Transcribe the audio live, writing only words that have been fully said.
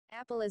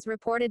Apple is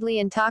reportedly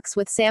in talks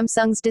with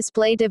Samsung's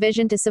display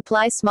division to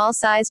supply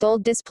small-sized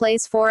OLED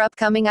displays for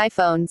upcoming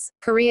iPhones.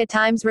 Korea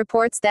Times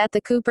reports that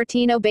the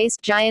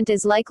Cupertino-based giant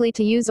is likely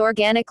to use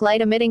organic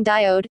light-emitting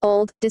diode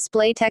 (OLED)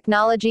 display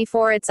technology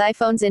for its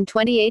iPhones in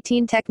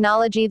 2018,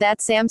 technology that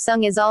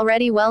Samsung is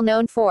already well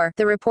known for.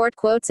 The report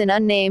quotes an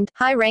unnamed,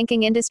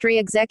 high-ranking industry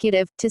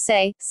executive to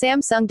say,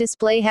 Samsung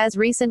Display has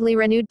recently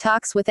renewed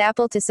talks with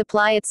Apple to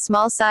supply its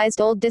small-sized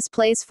OLED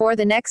displays for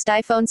the next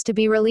iPhones to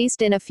be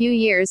released in a few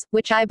years,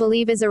 which I believe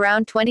is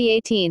around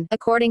 2018.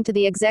 According to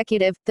the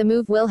executive, the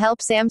move will help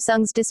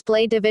Samsung's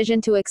display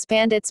division to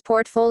expand its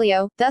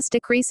portfolio, thus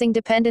decreasing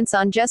dependence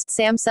on just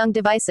Samsung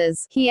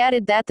devices. He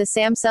added that the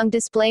Samsung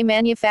Display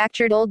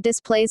manufactured OLED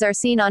displays are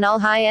seen on all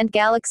high-end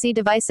Galaxy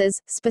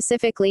devices,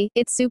 specifically,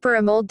 its Super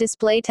AMOLED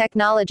display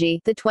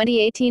technology. The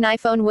 2018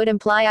 iPhone would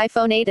imply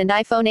iPhone 8 and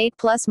iPhone 8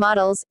 Plus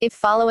models. If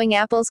following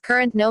Apple's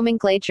current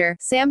nomenclature,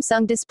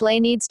 Samsung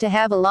Display needs to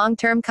have a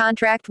long-term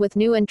contract with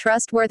new and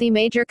trustworthy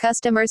major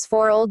customers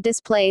for OLED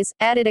displays,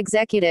 added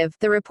executive.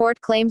 The report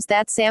claims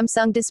that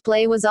Samsung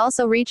Display was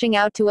also reaching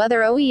out to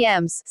other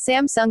OEMs.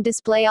 Samsung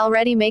Display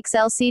already makes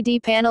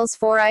LCD panels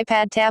for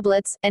iPad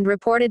tablets, and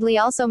reportedly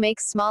also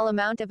makes small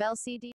amount of LCD